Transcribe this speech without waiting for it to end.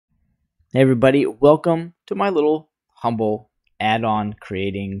Hey everybody, welcome to my little humble add-on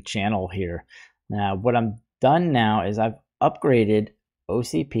creating channel here. Now what I'm done now is I've upgraded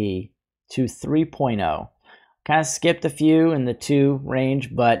OCP to 3.0. Kind of skipped a few in the 2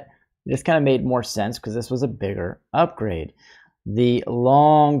 range, but this kind of made more sense because this was a bigger upgrade. The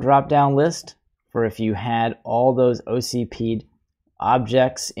long drop-down list for if you had all those OCP'd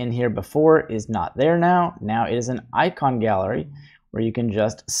objects in here before is not there now. Now it is an icon gallery where you can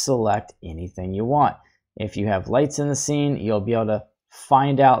just select anything you want. If you have lights in the scene, you'll be able to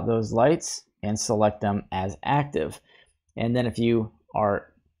find out those lights and select them as active. And then if you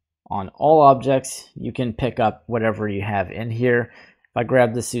are on all objects, you can pick up whatever you have in here. If I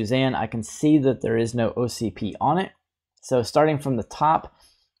grab the Suzanne, I can see that there is no OCP on it. So starting from the top,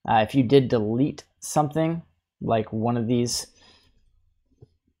 if you did delete something like one of these,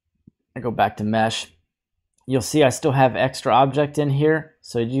 I go back to mesh, you'll see I still have extra object in here,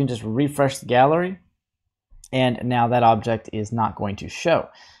 so you can just refresh the gallery and now that object is not going to show.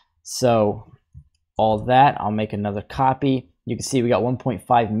 So all that, I'll make another copy. You can see we got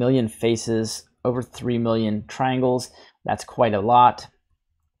 1.5 million faces, over 3 million triangles. That's quite a lot.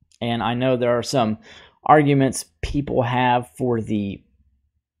 And I know there are some arguments people have for the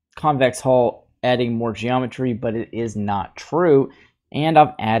convex hull adding more geometry, but it is not true. And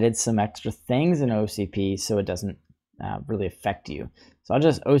I've added some extra things in OCP so it doesn't really affect you. So I'll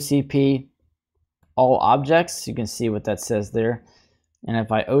just OCP all objects. You can see what that says there. And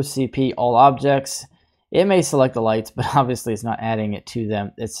if I OCP all objects, it may select the lights, but obviously it's not adding it to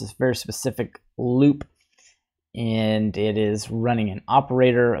them. It's a very specific loop, and it is running an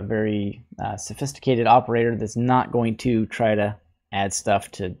operator, a very sophisticated operator that's not going to try to add stuff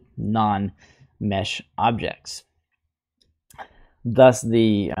to non-mesh objects. Thus,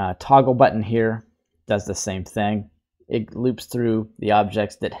 the toggle button here does the same thing. It loops through the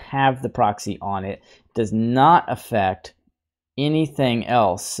objects that have the proxy on it. Does not affect anything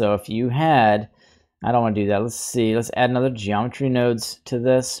else. So if you had, I don't want to do that. Let's see. Let's add another geometry nodes to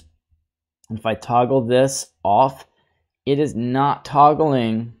this. And if I toggle this off, it is not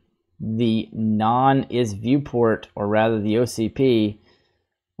toggling the non-is viewport, or rather the OCP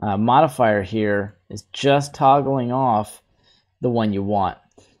modifier here is just toggling off the one you want.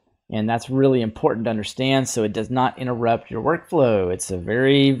 And that's really important to understand so it does not interrupt your workflow. It's a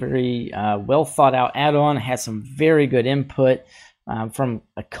very, very well thought out add-on. It has some very good input from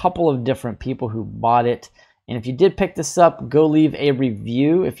a couple of different people who bought it. And if you did pick this up, go leave a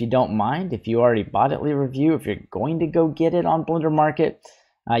review if you don't mind. If you already bought it, leave a review. If you're going to go get it on Blender Market,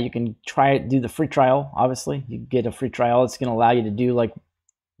 you can try it, do the free trial. Obviously, you get a free trial. It's going to allow you to do, like,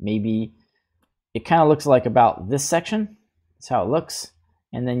 maybe it kind of looks like about this section. That's how it looks.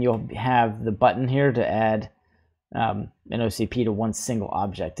 And then you'll have the button here to add an OCP to one single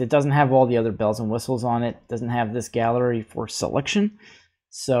object. It doesn't have all the other bells and whistles on it. It doesn't have this gallery for selection.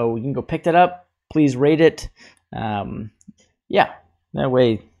 So you can go pick that up. Please rate it. Yeah, that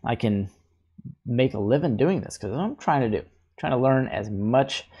way I can make a living doing this, because that's what I'm trying to do. I'm trying to learn as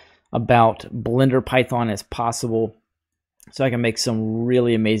much about Blender Python as possible so I can make some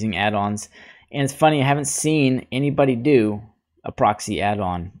really amazing add-ons. And it's funny, I haven't seen anybody do a proxy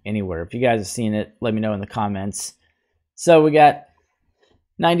add-on anywhere. If you guys have seen it, let me know in the comments. So we got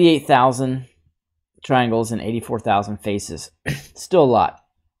 98,000 triangles and 84,000 faces. Still a lot,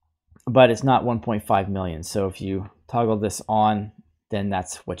 but it's not 1.5 million. So if you toggle this on, then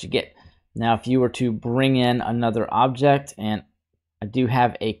that's what you get. Now, if you were to bring in another object, and I do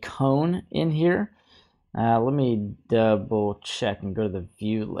have a cone in here. Let me double check and go to the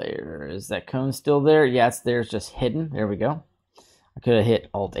view layer. Is that cone still there? Yeah, it's there. It's just hidden. There we go. I could have hit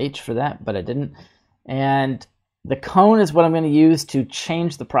Alt-H for that, but I didn't. And the cone is what I'm going to use to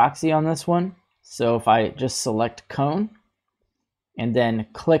change the proxy on this one. So if I just select cone and then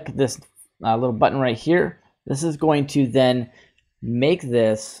click this little button right here, this is going to then make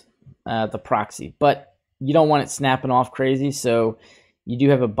this the proxy. But you don't want it snapping off crazy, so you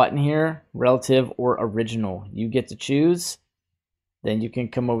do have a button here, relative or original. You get to choose. Then you can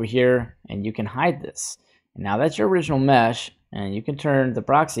come over here and you can hide this. And now that's your original mesh, and you can turn the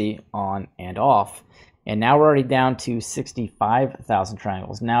proxy on and off. And now we're already down to 65,000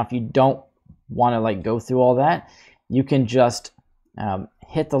 triangles. Now, if you don't want to like go through all that, you can just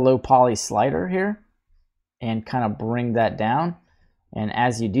hit the low poly slider here and kind of bring that down. And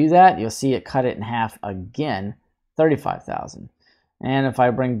as you do that, you'll see it cut it in half again, 35,000. And if I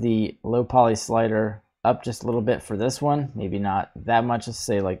bring the low poly slider up just a little bit for this one, maybe not that much, let's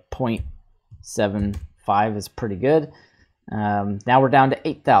say like 0.75 is pretty good. Now we're down to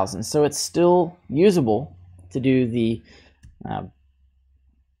 8,000, so it's still usable to do the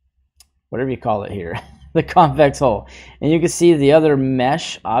whatever you call it here, the convex hull. And you can see the other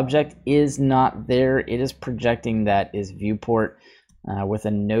mesh object is not there. It is projecting that is viewport with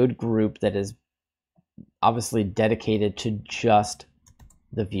a node group that is obviously dedicated to just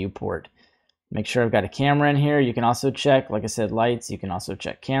the viewport. Make sure I've got a camera in here. You can also check, like I said, lights. You can also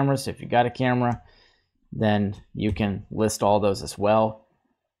check cameras. So if you got a camera, then you can list all those as well.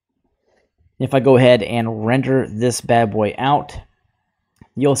 If I go ahead and render this bad boy out,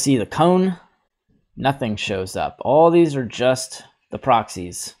 you'll see the cone. Nothing shows up. All these are just the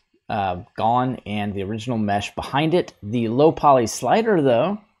proxies gone, and the original mesh behind it. The low poly slider,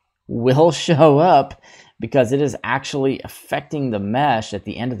 though, will show up because it is actually affecting the mesh at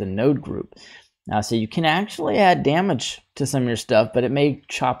the end of the node group. So you can actually add damage to some of your stuff, but it may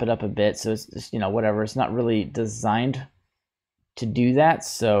chop it up a bit. So it's just, whatever. It's not really designed to do that.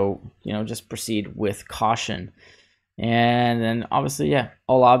 So, just proceed with caution. And then obviously, yeah,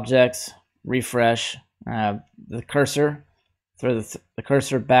 all objects, refresh the cursor, throw the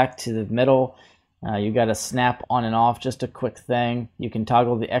cursor back to the middle. You got to snap on and off, just a quick thing. You can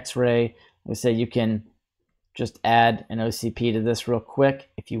toggle the X-ray. Like I say, you can just add an OCP to this real quick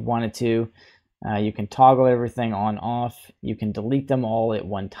if you wanted to. You can toggle everything on off. You can delete them all at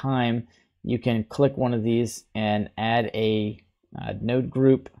one time. You can click one of these and add a node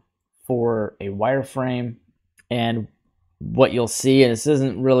group for a wireframe. And what you'll see, and this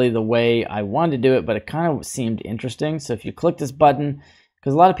isn't really the way I wanted to do it, but it kind of seemed interesting. So if you click this button,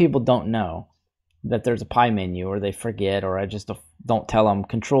 because a lot of people don't know that there's a pie menu, or they forget, or I just don't tell them,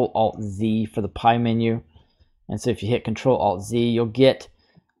 Control-Alt-Z for the pie menu. And so if you hit Control-Alt-Z, you'll get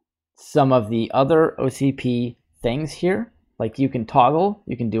some of the other OCP things here. Like you can toggle,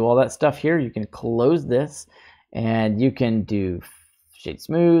 you can do all that stuff here. You can close this, and you can do shade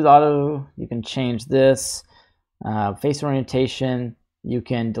smooth, auto. You can change this, face orientation. You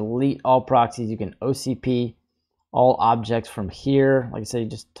can delete all proxies. You can OCP all objects from here. Like I said, you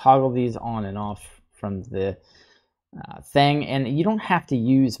just toggle these on and off from the thing, and you don't have to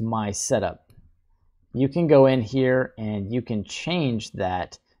use my setup. You can go in here and you can change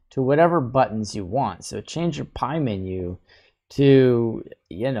that to whatever buttons you want. So change your pie menu to,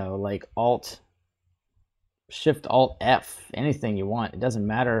 like Shift Alt F, anything you want. It doesn't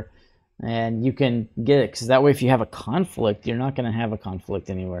matter. And you can get it, because that way if you have a conflict, you're not going to have a conflict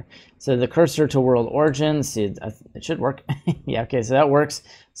anywhere. So the cursor to world origin, see, it should work. Yeah, okay, so that works.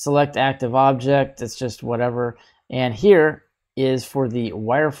 Select active object, it's just whatever. And here is for the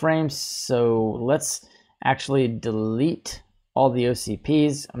wireframes. So let's actually delete all the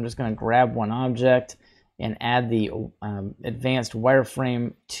OCPs. I'm just going to grab one object and add the advanced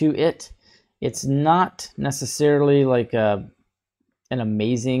wireframe to it. It's not necessarily like an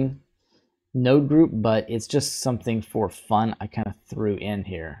amazing node group, but it's just something for fun I kind of threw in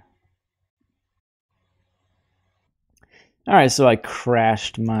here. All right, so I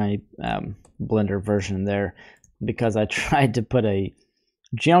crashed my Blender version there because I tried to put a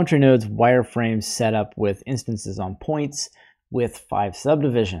Geometry Nodes wireframe setup with instances on points with 5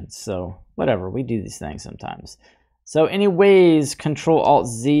 subdivisions. So whatever, we do these things sometimes. So anyways,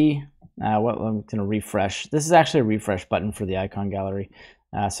 Control-Alt-Z, I'm going to refresh. This is actually a refresh button for the icon gallery.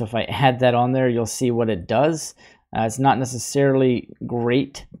 So if I add that on there, you'll see what it does. It's not necessarily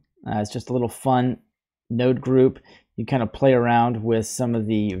great. It's just a little fun node group. You kind of play around with some of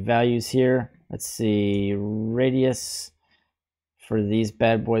the values here. Let's see, radius for these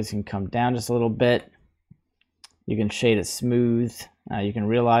bad boys can come down just a little bit. You can shade it smooth. You can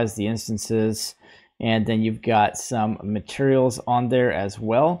realize the instances. And then you've got some materials on there as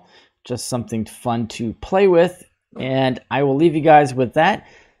well. Just something fun to play with. And I will leave you guys with that.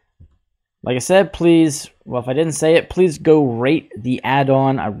 Like I said, please, well, if I didn't say it, please go rate the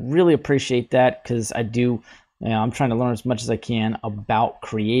add-on. I really appreciate that, because I do, I'm trying to learn as much as I can about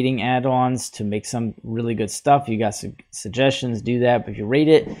creating add-ons to make some really good stuff. You got some suggestions, do that. But if you rate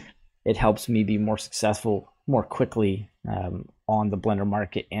it, it helps me be more successful more quickly on the Blender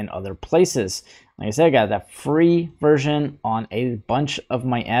market and other places. Like I said, I got that free version on a bunch of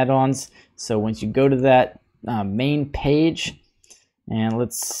my add-ons. So once you go to that main page, and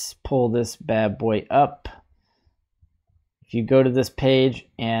let's pull this bad boy up. If you go to this page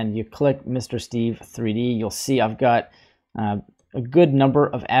and you click Mr. Steve 3D, you'll see I've got a good number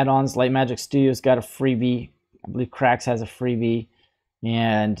of add-ons. Light Magic Studio's got a freebie. I believe Cracks has a freebie,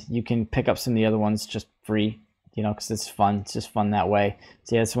 and you can pick up some of the other ones just free, because it's fun. It's just fun that way.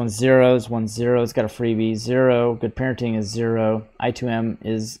 So yeah, this one's zeros. One's zero. It's got a freebie. 0. Good Parenting is 0. I2M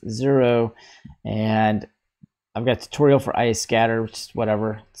is 0, and I've got a tutorial for IA scatter, which is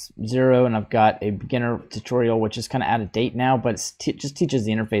whatever, it's 0, and I've got a beginner tutorial, which is kind of out of date now, but it just teaches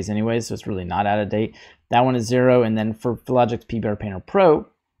the interface anyways, so it's really not out of date. That one is 0, and then for Logic's PBR Painter Pro,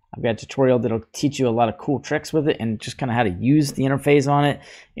 I've got a tutorial that'll teach you a lot of cool tricks with it and just kind of how to use the interface on it,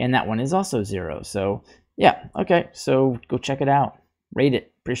 and that one is also 0. So yeah, okay, so go check it out, rate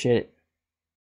it, appreciate it.